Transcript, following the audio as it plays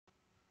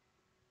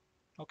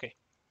Okay,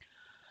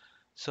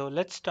 so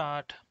let's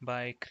start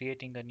by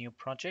creating a new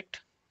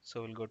project.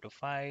 So we'll go to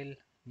File,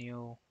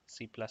 New,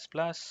 C++,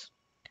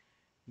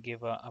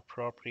 give a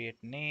appropriate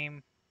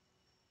name,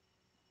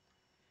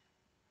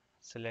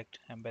 select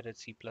Embedded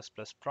C++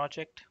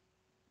 project.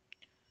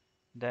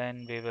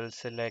 Then we will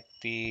select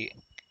the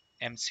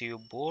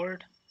MCU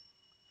board.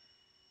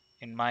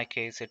 In my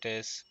case, it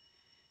is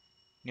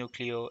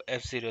Nucleo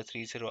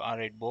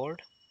F030R8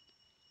 board.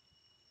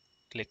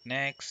 Click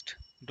Next.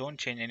 Don't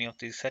change any of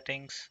these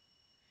settings.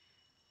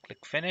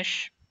 Click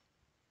Finish.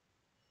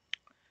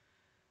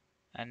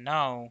 And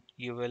now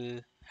you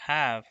will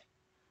have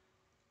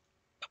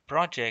a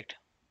project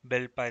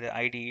built by the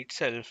IDE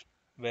itself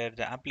where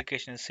the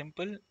application is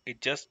simple. It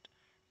just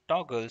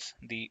toggles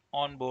the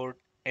onboard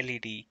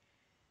LED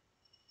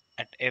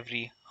at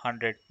every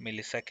 100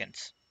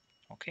 milliseconds.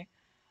 Okay,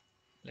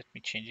 let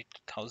me change it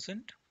to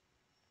 1000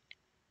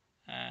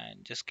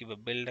 and just give a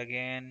build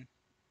again.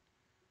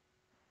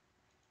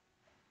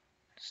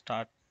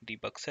 Start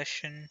debug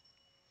session.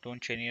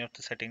 Don't change any of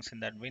the settings in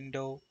that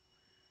window.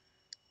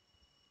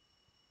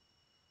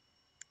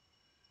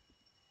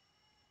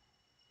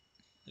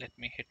 Let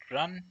me hit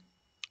run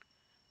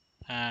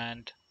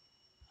and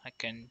I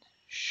can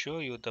show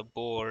you the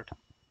board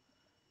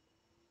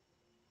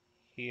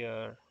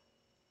here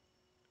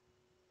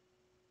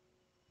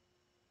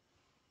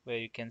where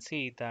you can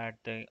see that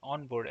the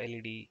onboard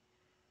LED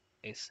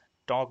is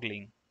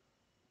toggling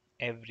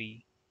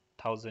every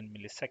 1000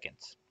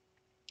 milliseconds.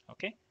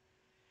 Okay,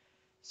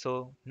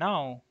 so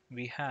now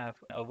we have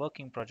a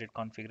working project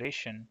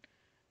configuration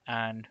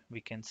and we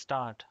can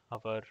start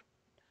our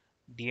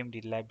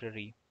DMD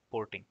library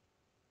porting.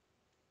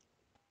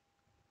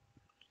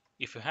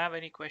 If you have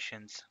any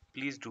questions,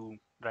 please do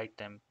write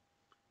them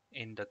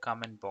in the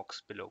comment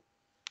box below.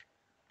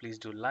 Please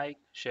do like,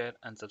 share,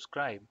 and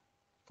subscribe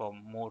for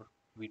more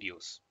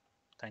videos.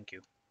 Thank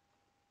you.